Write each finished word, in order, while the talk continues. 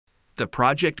The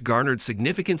project garnered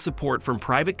significant support from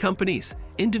private companies,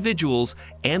 individuals,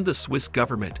 and the Swiss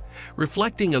government,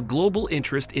 reflecting a global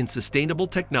interest in sustainable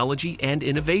technology and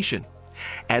innovation.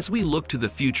 As we look to the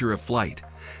future of flight,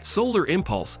 Solar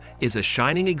Impulse is a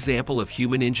shining example of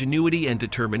human ingenuity and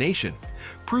determination,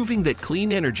 proving that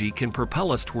clean energy can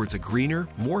propel us towards a greener,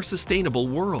 more sustainable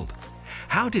world.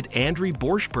 How did André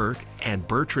Borschberg and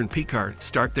Bertrand Piccard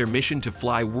start their mission to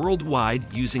fly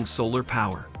worldwide using solar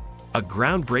power? A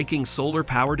groundbreaking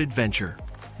solar-powered adventure.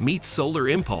 Meet Solar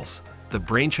Impulse, the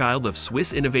brainchild of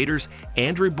Swiss innovators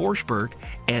André Borschberg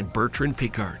and Bertrand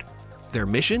Piccard. Their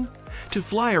mission? To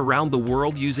fly around the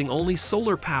world using only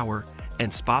solar power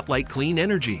and spotlight clean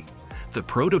energy. The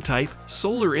prototype,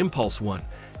 Solar Impulse 1,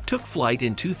 took flight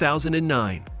in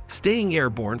 2009, staying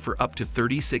airborne for up to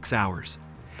 36 hours.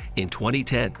 In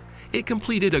 2010, it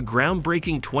completed a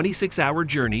groundbreaking 26-hour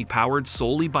journey powered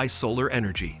solely by solar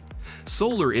energy.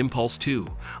 Solar Impulse 2,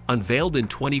 unveiled in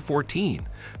 2014,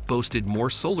 boasted more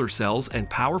solar cells and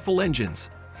powerful engines.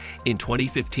 In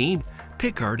 2015,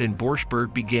 Piccard and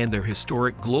Borschberg began their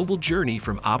historic global journey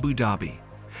from Abu Dhabi,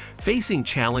 facing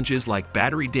challenges like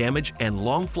battery damage and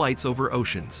long flights over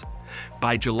oceans.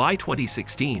 By July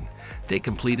 2016, they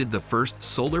completed the first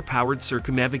solar-powered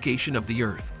circumnavigation of the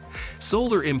Earth.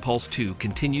 Solar Impulse 2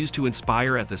 continues to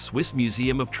inspire at the Swiss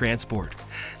Museum of Transport,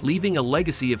 leaving a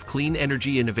legacy of clean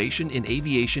energy innovation in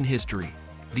aviation history.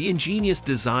 The ingenious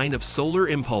design of Solar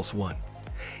Impulse 1.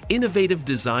 Innovative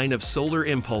design of Solar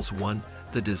Impulse 1.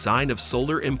 The design of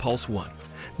Solar Impulse 1,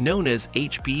 known as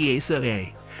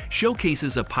HPSA,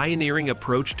 showcases a pioneering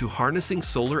approach to harnessing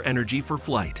solar energy for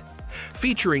flight.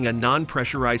 Featuring a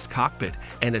non-pressurized cockpit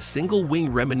and a single wing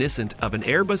reminiscent of an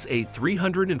Airbus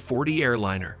A340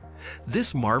 airliner.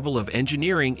 This marvel of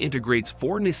engineering integrates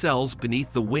 4 nacelles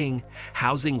beneath the wing,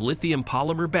 housing lithium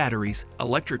polymer batteries,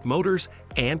 electric motors,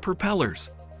 and propellers.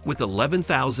 With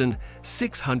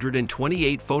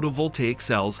 11,628 photovoltaic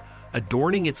cells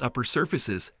adorning its upper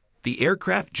surfaces, the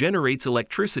aircraft generates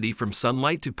electricity from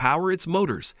sunlight to power its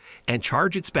motors and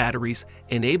charge its batteries,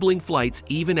 enabling flights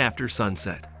even after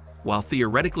sunset. While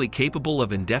theoretically capable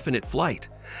of indefinite flight,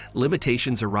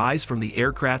 limitations arise from the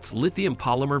aircraft's lithium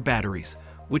polymer batteries,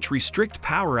 which restrict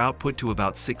power output to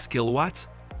about 6 kilowatts,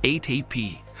 8 AP,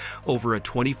 over a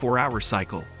 24-hour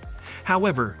cycle.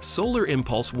 However, Solar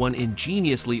Impulse 1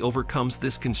 ingeniously overcomes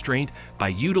this constraint by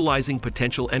utilizing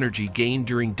potential energy gained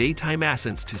during daytime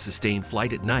ascents to sustain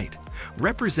flight at night,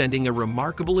 representing a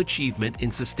remarkable achievement in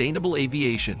sustainable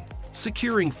aviation.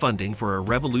 Securing funding for a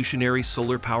revolutionary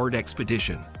solar-powered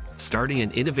expedition. Starting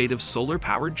an innovative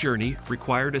solar-powered journey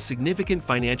required a significant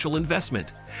financial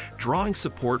investment, drawing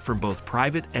support from both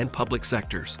private and public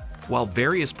sectors. While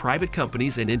various private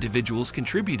companies and individuals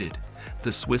contributed,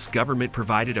 the Swiss government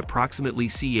provided approximately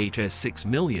CHF 6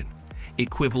 million,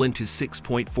 equivalent to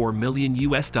 6.4 million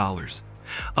US dollars.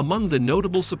 Among the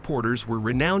notable supporters were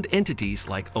renowned entities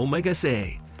like Omega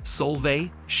SE,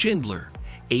 Solvay, Schindler,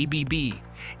 ABB,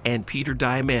 and Peter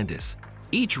Diamandis,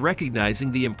 each recognizing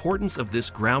the importance of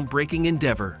this groundbreaking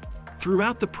endeavor.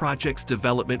 Throughout the project's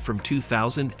development from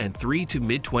 2003 to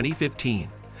mid-2015,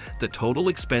 the total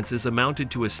expenses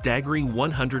amounted to a staggering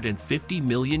 150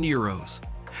 million euros.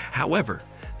 However,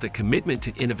 the commitment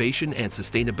to innovation and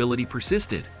sustainability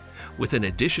persisted, with an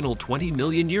additional 20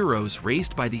 million euros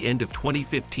raised by the end of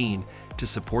 2015 to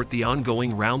support the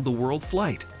ongoing round-the-world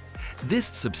flight. This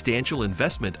substantial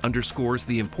investment underscores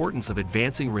the importance of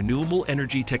advancing renewable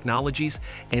energy technologies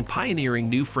and pioneering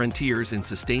new frontiers in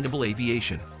sustainable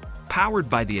aviation. Powered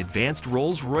by the advanced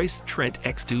Rolls-Royce Trent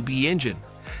X2B engine,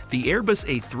 the Airbus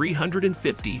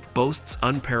A350 boasts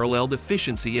unparalleled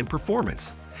efficiency and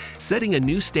performance, setting a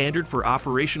new standard for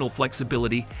operational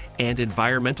flexibility and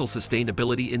environmental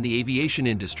sustainability in the aviation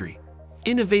industry.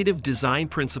 Innovative design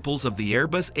principles of the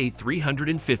Airbus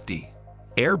A350.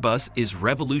 Airbus is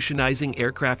revolutionizing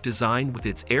aircraft design with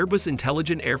its Airbus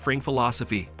Intelligent Airframe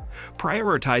philosophy,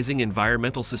 prioritizing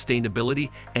environmental sustainability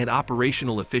and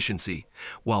operational efficiency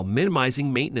while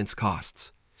minimizing maintenance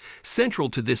costs. Central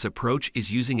to this approach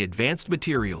is using advanced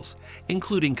materials,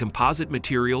 including composite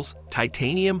materials,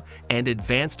 titanium, and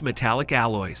advanced metallic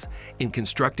alloys, in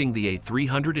constructing the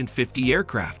A350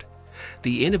 aircraft.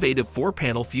 The innovative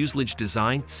 4-panel fuselage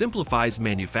design simplifies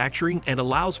manufacturing and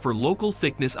allows for local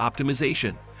thickness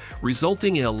optimization,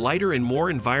 resulting in a lighter and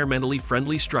more environmentally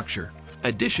friendly structure.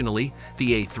 Additionally,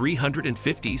 the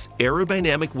A350's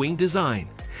aerodynamic wing design,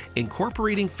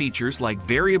 incorporating features like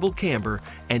variable camber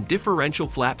and differential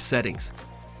flap settings,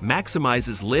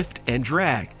 maximizes lift and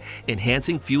drag,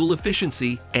 enhancing fuel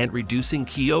efficiency and reducing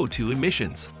CO2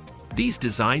 emissions. These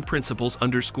design principles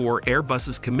underscore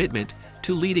Airbus's commitment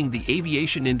to leading the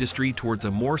aviation industry towards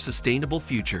a more sustainable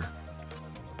future.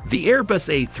 The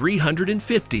Airbus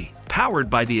A350, powered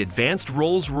by the advanced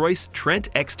Rolls-Royce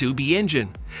Trent X2B engine,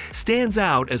 stands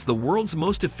out as the world's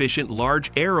most efficient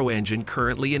large aero engine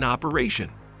currently in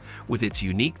operation. With its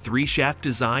unique three-shaft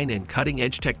design and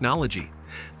cutting-edge technology,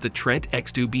 the Trent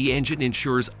X2B engine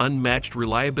ensures unmatched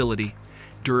reliability,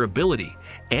 durability,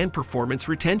 and performance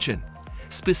retention.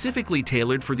 Specifically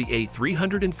tailored for the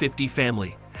A350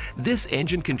 family, this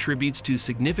engine contributes to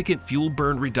significant fuel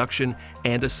burn reduction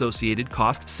and associated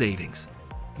cost savings.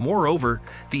 Moreover,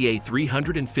 the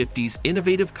A350's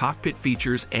innovative cockpit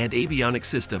features and avionics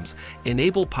systems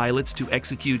enable pilots to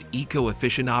execute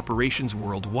eco-efficient operations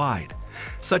worldwide,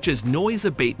 such as noise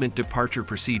abatement departure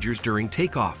procedures during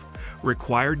takeoff,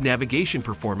 required navigation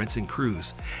performance in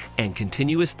cruise, and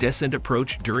continuous descent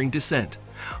approach during descent,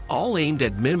 all aimed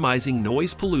at minimizing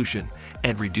noise pollution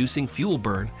and reducing fuel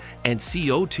burn and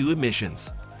CO2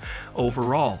 emissions.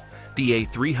 Overall, the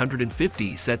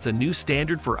A350 sets a new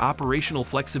standard for operational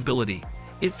flexibility,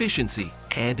 efficiency,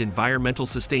 and environmental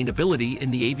sustainability in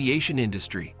the aviation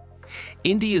industry.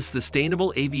 India's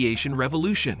sustainable aviation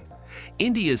revolution.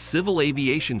 India's civil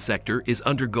aviation sector is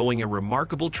undergoing a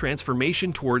remarkable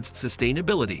transformation towards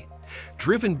sustainability,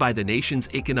 driven by the nation's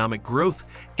economic growth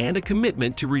and a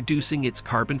commitment to reducing its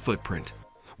carbon footprint.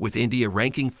 With India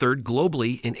ranking third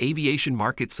globally in aviation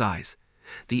market size,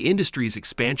 the industry's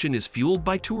expansion is fueled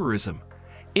by tourism,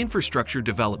 infrastructure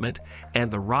development, and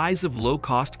the rise of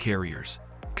low-cost carriers.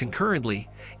 Concurrently,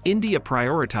 India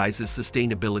prioritizes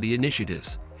sustainability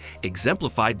initiatives,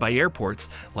 exemplified by airports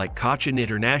like Cochin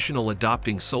International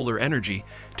adopting solar energy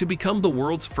to become the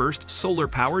world's first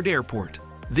solar-powered airport.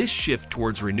 This shift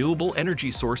towards renewable energy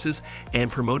sources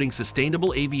and promoting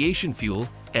sustainable aviation fuel,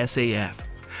 SAF,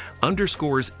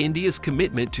 underscores India's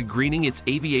commitment to greening its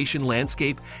aviation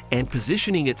landscape and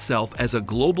positioning itself as a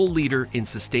global leader in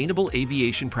sustainable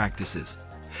aviation practices.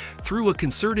 Through a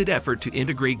concerted effort to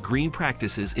integrate green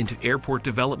practices into airport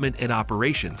development and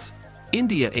operations,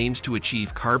 India aims to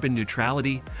achieve carbon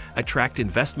neutrality, attract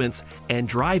investments, and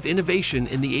drive innovation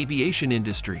in the aviation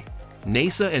industry.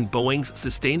 NASA and Boeing's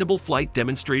Sustainable Flight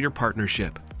Demonstrator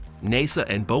Partnership. NASA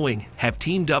and Boeing have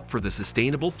teamed up for the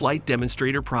Sustainable Flight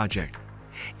Demonstrator Project,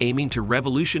 aiming to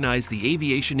revolutionize the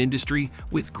aviation industry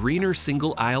with greener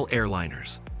single-aisle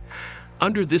airliners.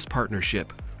 Under this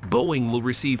partnership, Boeing will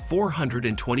receive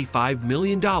 $425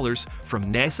 million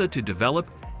from NASA to develop,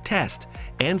 test,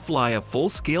 and fly a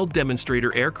full-scale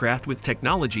demonstrator aircraft with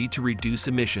technology to reduce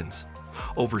emissions.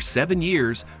 Over 7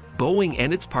 years, Boeing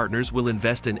and its partners will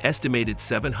invest an estimated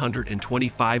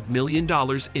 $725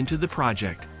 million into the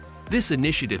project. This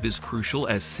initiative is crucial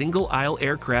as single-aisle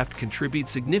aircraft contribute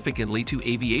significantly to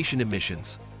aviation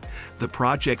emissions. The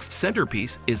project's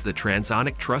centerpiece is the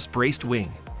transonic truss-braced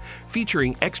wing,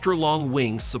 featuring extra-long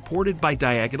wings supported by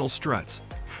diagonal struts,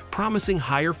 promising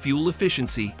higher fuel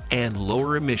efficiency and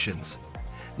lower emissions.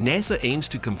 NASA aims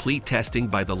to complete testing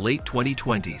by the late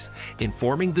 2020s,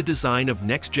 informing the design of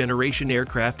next-generation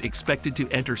aircraft expected to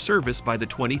enter service by the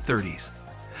 2030s.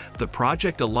 The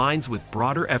project aligns with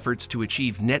broader efforts to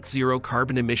achieve net zero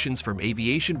carbon emissions from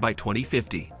aviation by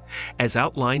 2050, as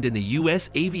outlined in the U.S.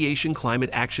 Aviation Climate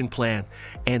Action Plan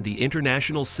and the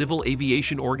International Civil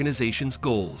Aviation Organization's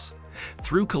goals.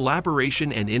 Through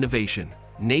collaboration and innovation,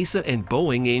 NASA and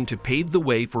Boeing aim to pave the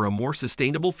way for a more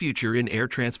sustainable future in air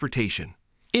transportation.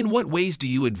 In what ways do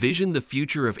you envision the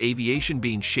future of aviation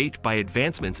being shaped by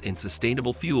advancements in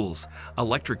sustainable fuels,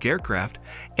 electric aircraft,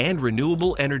 and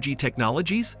renewable energy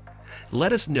technologies?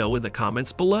 Let us know in the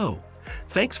comments below.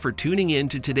 Thanks for tuning in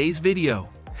to today's video.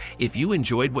 If you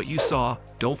enjoyed what you saw,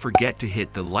 don't forget to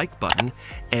hit the like button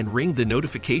and ring the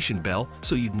notification bell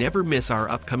so you never miss our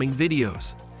upcoming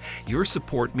videos. Your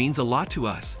support means a lot to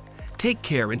us. Take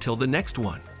care until the next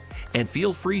one, and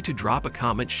feel free to drop a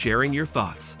comment sharing your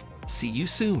thoughts. See you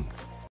soon.